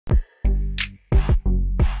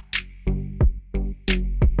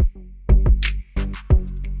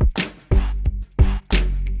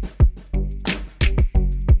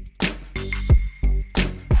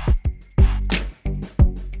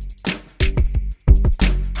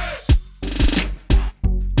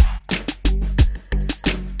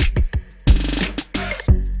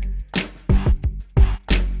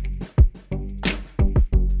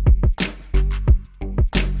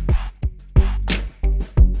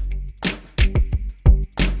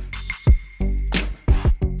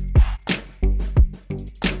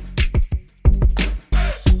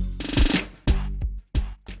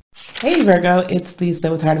Hey Virgo, it's Lisa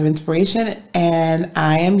with Heart of Inspiration, and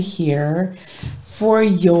I am here for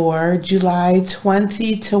your July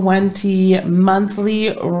 2020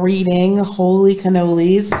 monthly reading. Holy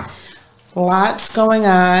cannolis, lots going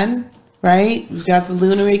on, right? We've got the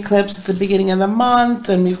lunar eclipse at the beginning of the month,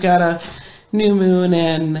 and we've got a new moon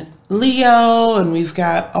in Leo, and we've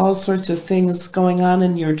got all sorts of things going on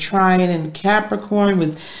in your trine in Capricorn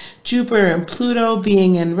with Jupiter and Pluto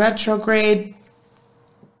being in retrograde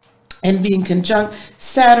and being conjunct,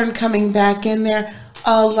 Saturn coming back in there,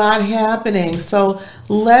 a lot happening. So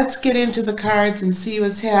let's get into the cards and see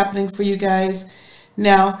what's happening for you guys.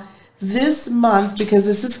 Now, this month, because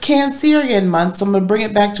this is Cancerian month, so I'm going to bring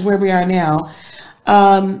it back to where we are now.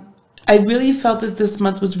 I really felt that this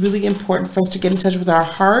month was really important for us to get in touch with our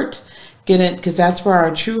heart, because that's where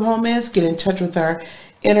our true home is, get in touch with our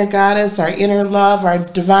inner goddess, our inner love, our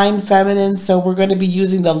divine feminine. So we're going to be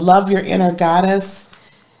using the Love Your Inner Goddess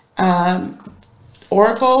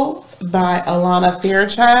Oracle by Alana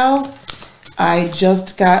Fairchild. I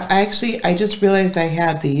just realized I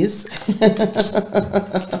had these.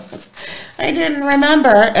 I didn't remember,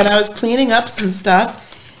 and I was cleaning up some stuff,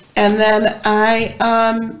 and then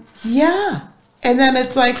and then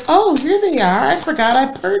it's like, oh, here they are. I forgot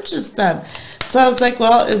I purchased them. So I was like,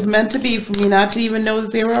 well, it's meant to be for me not to even know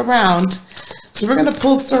that they were around. So we're going to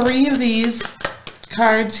pull 3 of these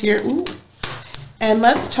cards here. Ooh. And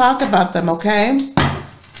let's talk about them, okay?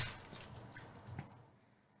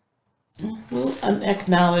 We'll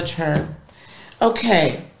acknowledge her.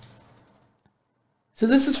 Okay. So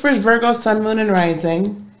this is for Virgo, Sun, Moon, and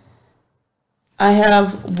Rising. I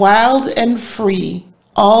have wild and free.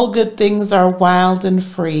 All good things are wild and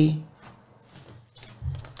free.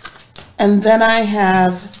 And then I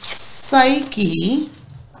have Psyche.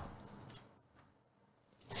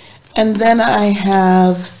 And then I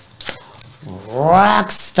have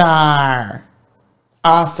Rockstar.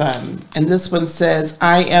 Awesome. And this one says,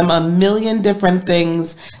 I am a million different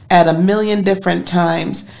things at a million different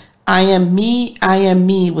times. I am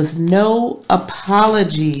me with no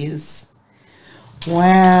apologies.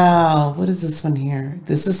 Wow. What is this one here?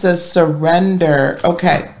 This says surrender.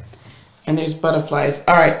 Okay. And there's butterflies.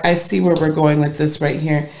 All right. I see where we're going with this right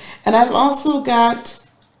here. And I've also got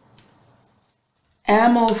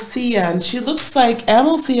Amalthea, and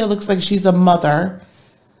Amalthea looks like she's a mother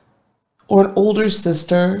or an older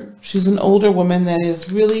sister. She's an older woman that is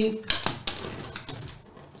really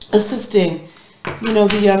assisting,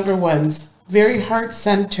 the younger ones. Very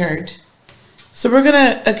heart-centered. So we're going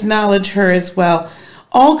to acknowledge her as well.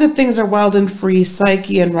 All good things are wild and free,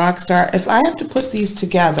 Psyche and Rockstar. If I have to put these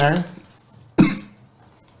together,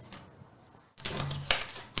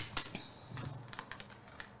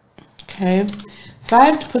 okay. If I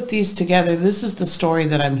have to put these together, this is the story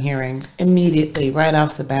that I'm hearing immediately, right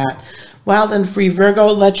off the bat. Wild and free.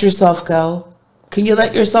 Virgo, let yourself go. Can you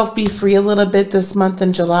let yourself be free a little bit this month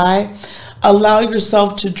in July? Allow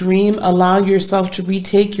yourself to dream. Allow yourself to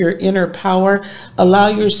retake your inner power. Allow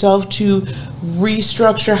yourself to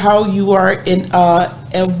restructure how you are in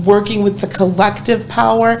working with the collective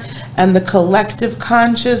power and the collective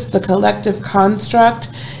conscious, the collective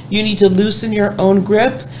construct. You need to loosen your own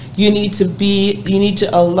grip. You need to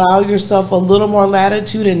allow yourself a little more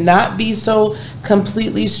latitude and not be so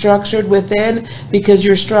completely structured within, because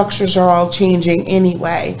your structures are all changing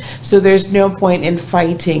anyway. So there's no point in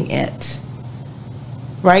fighting it,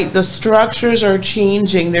 right? The structures are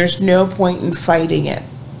changing. There's no point in fighting it.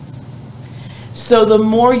 So the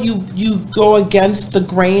more you go against the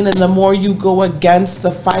grain, and the more you go against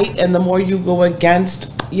the fight, and the more you go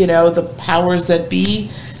against, the powers that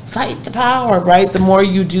be, fight the power, right? The more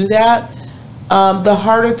you do that, the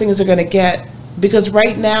harder things are going to get. Because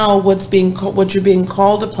right now, what you're being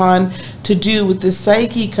called upon to do with this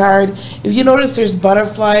Psyche card, if you notice, there's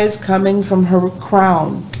butterflies coming from her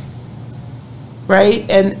crown, right?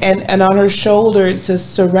 And on her shoulder, it says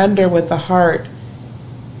surrender with the heart.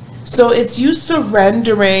 So it's you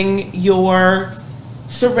surrendering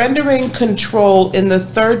control in the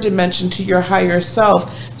 3rd dimension to your higher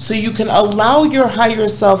self, so you can allow your higher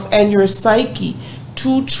self and your psyche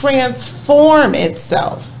to transform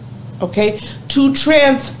itself, okay? To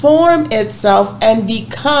transform itself and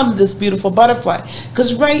become this beautiful butterfly.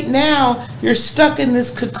 Because right now, you're stuck in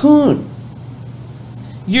this cocoon.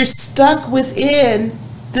 You're stuck within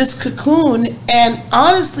this cocoon, and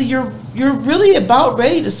honestly, you're really about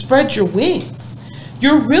ready to spread your wings.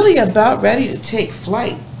 You're really about ready to take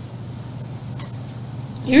flight.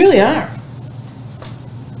 You really are.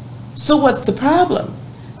 So what's the problem?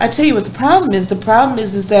 I tell you what the problem is. The problem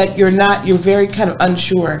is that you're very kind of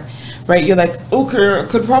unsure. right? You're like, okay, I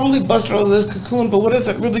could probably bust out of this cocoon, but what is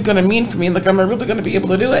it really going to mean for me? Like, am I really going to be able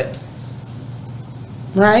to do it?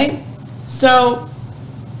 Right? So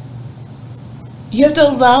you have to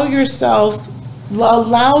allow yourself,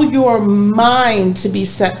 allow your mind to be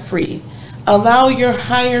set free. Allow your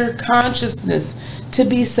higher consciousness to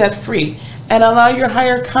be set free. And allow your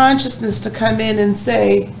higher consciousness to come in and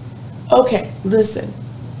say, okay, listen,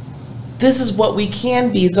 this is what we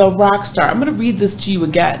can be, the rock star. I'm going to read this to you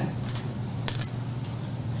again.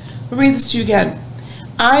 I'll read this to you again.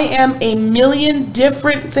 I am a million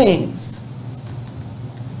different things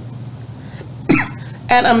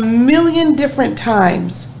at a million different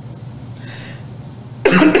times.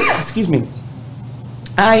 Excuse me.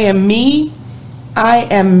 I am me. I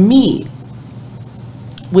am me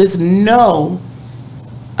with no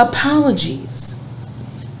apologies.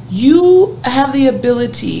 You have the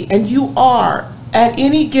ability, and you are at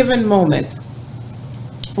any given moment,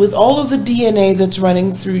 with all of the DNA that's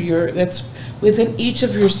running through that's within each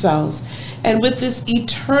of your cells, and with this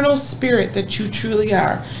eternal spirit that you truly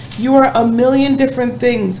are. You are a million different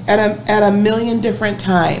things at a million different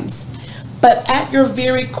times. But at your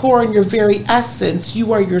very core and your very essence,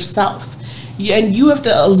 you are yourself. And you have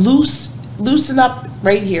to loosen up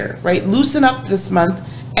right here, right? Loosen up this month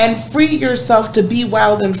and free yourself to be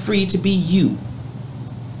wild and free to be you.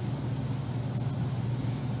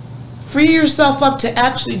 Free yourself up to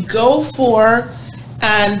actually go for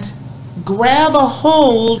and grab a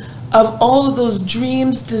hold of all of those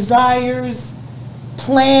dreams, desires,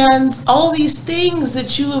 plans, all these things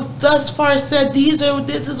that you have thus far said,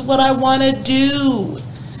 this is what I want to do.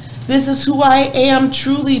 This is who I am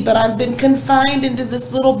truly, but I've been confined into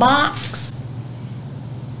this little box.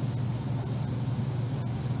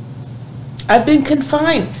 I've been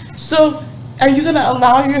confined. So are you going to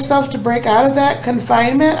allow yourself to break out of that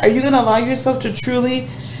confinement? Are you going to allow yourself to truly,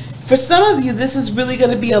 for some of you, this is really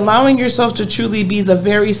going to be allowing yourself to truly be the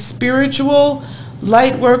very spiritual,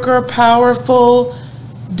 light worker, powerful,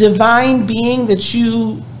 divine being that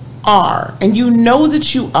you are. And you know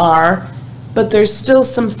that you are, but there's still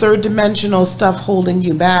some third dimensional stuff holding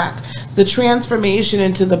you back. The transformation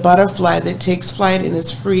into the butterfly that takes flight and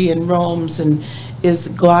is free and roams and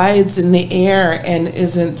glides in the air and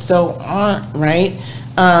isn't so right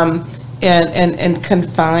and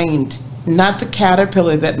confined. Not the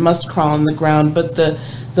caterpillar that must crawl on the ground, but the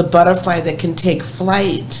butterfly that can take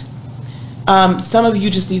flight. Some of you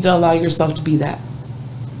just need to allow yourself to be that.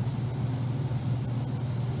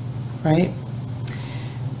 Right?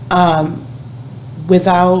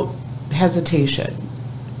 Without hesitation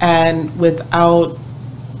and without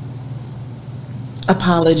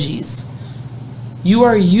apologies. You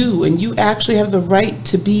are you, and you actually have the right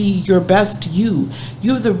to be your best you.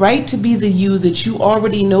 You have the right to be the you that you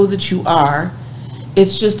already know that you are.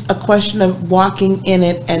 It's just a question of walking in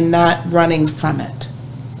it and not running from it.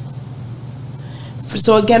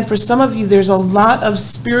 So again, for some of you, there's a lot of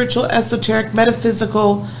spiritual, esoteric,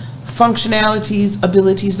 metaphysical functionalities,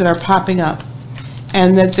 abilities that are popping up,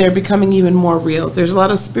 and that they're becoming even more real. There's a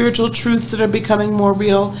lot of spiritual truths that are becoming more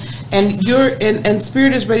real, and and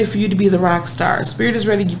spirit is ready for you to be the rock star. Spirit is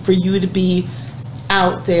ready for you to be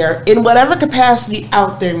out there in whatever capacity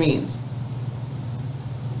out there means.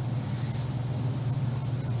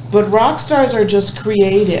 But rock stars are just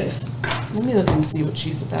creative. Let me look and see what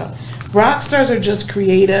she's about. Rock stars are just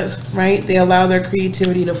creative, right? They allow their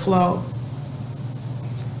creativity to flow.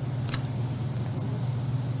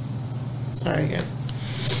 Sorry, guys.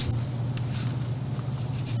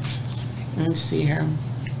 Let me see here.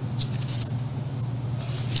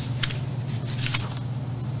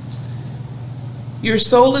 Your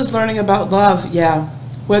soul is learning about love, yeah.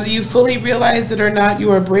 Whether you fully realize it or not,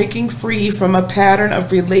 you are breaking free from a pattern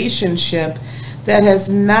of relationship that has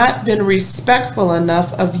not been respectful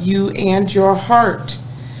enough of you and your heart.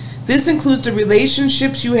 This includes the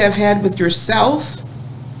relationships you have had with yourself,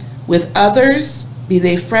 with others, be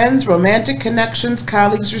they friends, romantic connections,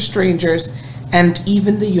 colleagues, or strangers, and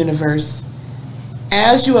even the universe.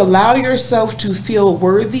 As you allow yourself to feel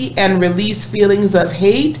worthy and release feelings of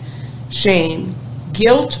hate, shame,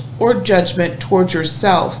 guilt, or judgment towards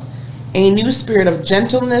yourself, a new spirit of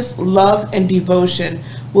gentleness, love, and devotion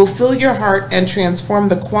will fill your heart and transform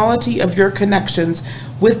the quality of your connections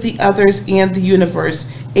with the others and the universe.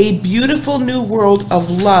 A beautiful new world of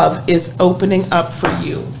love is opening up for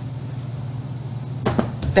you.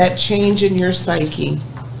 That change in your psyche.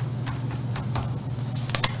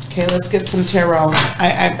 Okay, let's get some tarot.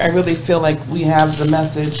 I really feel like we have the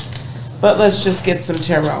message, but let's just get some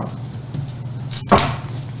tarot.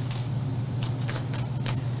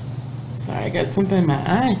 Sorry, I got something in my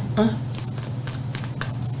eye.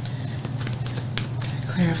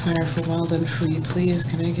 Clarifier for wild and free, please.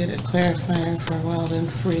 Can I get a clarifier for wild and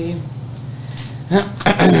free?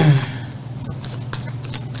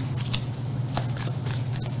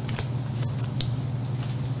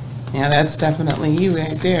 Yeah, that's definitely you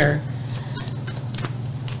right there.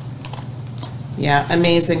 Yeah,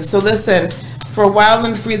 amazing. So listen, for wild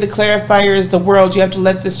and free, the clarifier is the world. You have to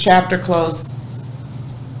let this chapter close.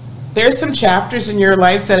 There's some chapters in your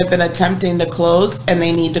life that have been attempting to close, and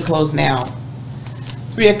they need to close now.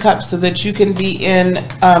 Three of Cups, so that you can be in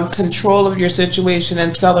control of your situation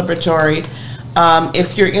and celebratory.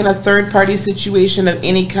 If you're in a third-party situation of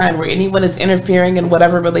any kind where anyone is interfering in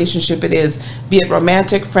whatever relationship it is, be it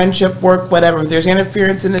romantic, friendship, work, whatever, if there's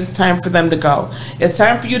interference, and it's time for them to go. It's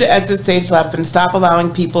time for you to exit stage left and stop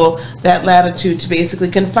allowing people that latitude to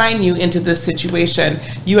basically confine you into this situation.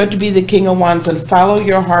 You have to be the King of Wands and follow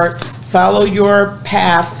your heart, follow your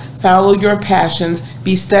path, follow your passions,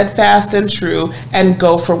 be steadfast and true, and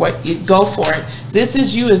go for what you go for it. This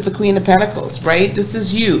is you as the Queen of Pentacles, right? This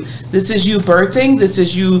is you. This is you birthing. This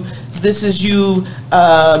is you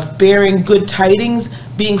bearing good tidings,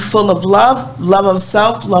 being full of love, love of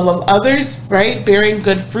self, love of others, right? Bearing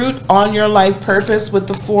good fruit on your life purpose with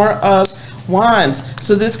the Four of Wands.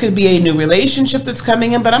 So this could be a new relationship that's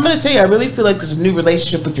coming in, but I'm going to tell you, I really feel like this is a new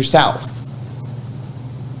relationship with yourself.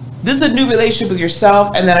 This is a new relationship with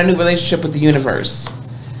yourself, and then a new relationship with the universe.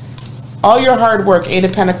 All your hard work, Eight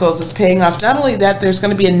of Pentacles, is paying off. Not only that, there's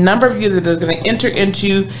going to be a number of you that are going to enter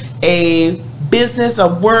into a business, a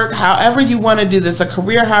work, however you want to do this, a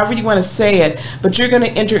career, however you want to say it, but you're going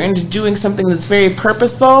to enter into doing something that's very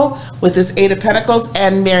purposeful with this Eight of Pentacles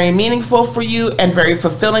and very meaningful for you and very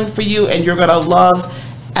fulfilling for you, and you're going to love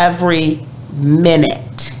every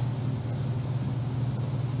minute.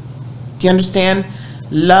 Do you understand?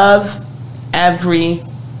 Love every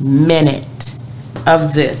minute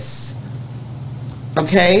of this.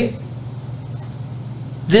 Okay?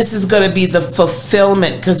 This is going to be the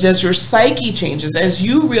fulfillment, because as your psyche changes, as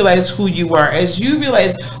you realize who you are, as you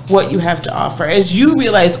realize what you have to offer, as you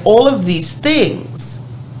realize all of these things,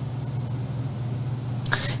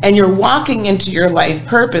 and you're walking into your life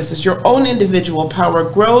purpose as your own individual power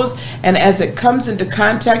grows, and as it comes into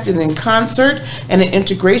contact and in concert and in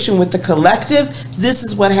integration with the collective, this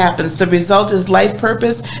is what happens. The result is life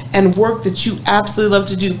purpose and work that you absolutely love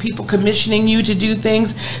to do. People commissioning you to do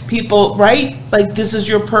things, people, right? Like, this is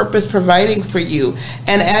your purpose providing for you.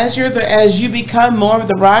 And as you become more of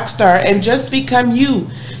the rock star and just become you,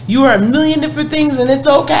 you are a million different things, and it's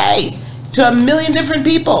okay. To a million different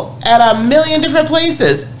people at a million different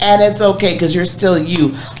places, and it's okay, because you're still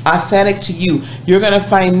you, authentic to you. You're going to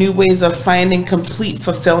find new ways of finding complete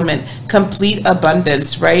fulfillment, complete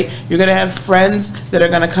abundance, right? You're going to have friends that are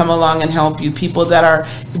going to come along and help you, people that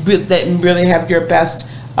really have your best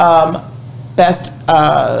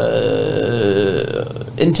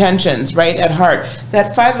intentions, right, at heart.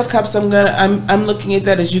 That Five of Cups, I'm looking at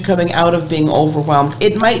that as you coming out of being overwhelmed.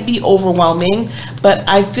 It might be overwhelming, but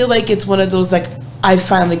I feel like it's one of those, like, I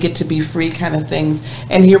finally get to be free kind of things.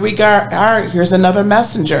 And here we are. Here's another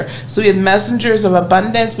messenger. So we have messengers of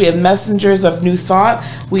abundance. We have messengers of new thought.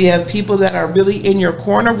 We have people that are really in your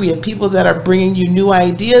corner. We have people that are bringing you new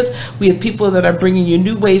ideas. We have people that are bringing you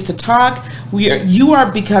new ways to talk. You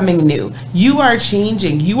are becoming new. You are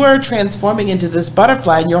changing. You are transforming into this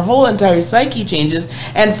butterfly, and your whole entire psyche changes.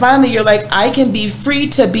 And finally, you're like, I can be free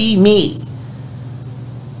to be me.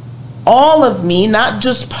 All of me, not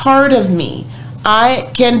just part of me.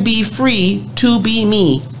 I can be free to be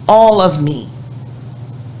me, all of me.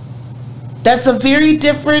 That's a very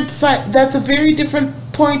different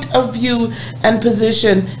point of view and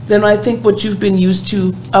position than I think what you've been used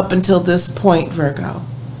to up until this point, Virgo.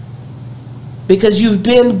 Because you've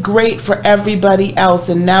been great for everybody else,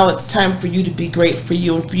 and now it's time for you to be great for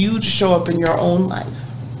you and for you to show up in your own life.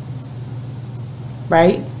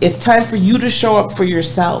 Right? It's time for you to show up for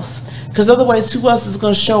yourself, because otherwise, who else is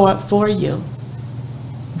going to show up for you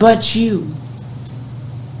but you?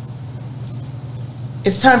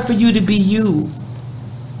 It's time for you to be you,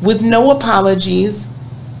 with no apologies,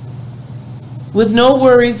 with no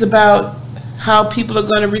worries about how people are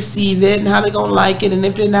going to receive it and how they're going to like it and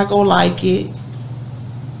if they're not going to like it.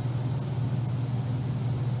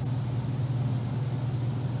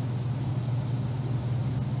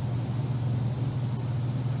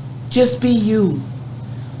 Just be you.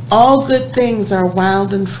 All good things are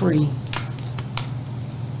wild and free.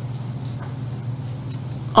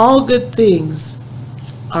 All good things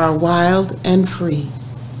are wild and free.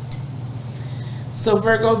 So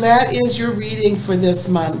Virgo, that is your reading for this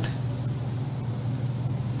month.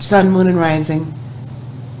 Sun, Moon, and Rising.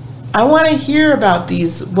 I want to hear about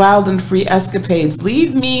these wild and free escapades.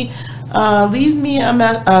 Leave me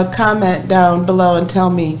a comment down below and tell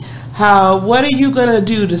me what are you gonna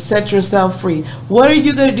do to set yourself free? What are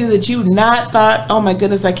you gonna do that you not thought, oh my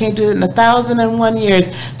goodness, I can't do it in 1,001 years,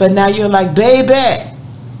 but now you're like, baby,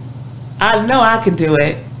 I know I can do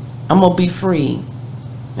it. I'm gonna be free.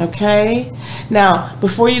 Okay. Now,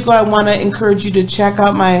 before you go, I want to encourage you to check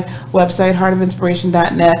out my website,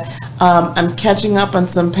 heartofinspiration.net. I'm catching up on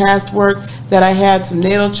some past work that I had, some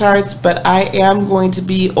natal charts, but I am going to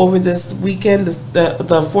be over this weekend, the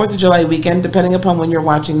 4th of July weekend, depending upon when you're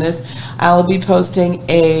watching this, I'll be posting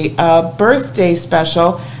a birthday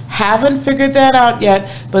special. Haven't figured that out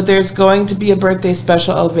yet, but there's going to be a birthday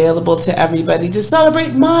special available to everybody to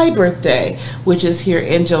celebrate my birthday, which is here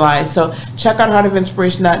in July. So check out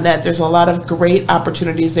heartofinspiration.net. There's a lot of great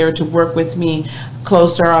opportunities there to work with me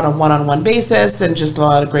closer on a one-on-one basis, and just a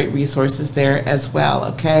lot of great resources there as well.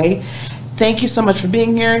 Okay. Thank you so much for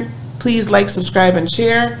being here. Please like, subscribe, and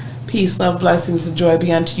share. Peace, love, blessings, and joy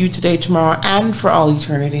be unto you today, tomorrow, and for all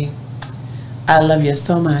eternity. I love you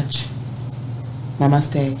so much.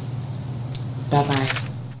 Namaste. Bye-bye.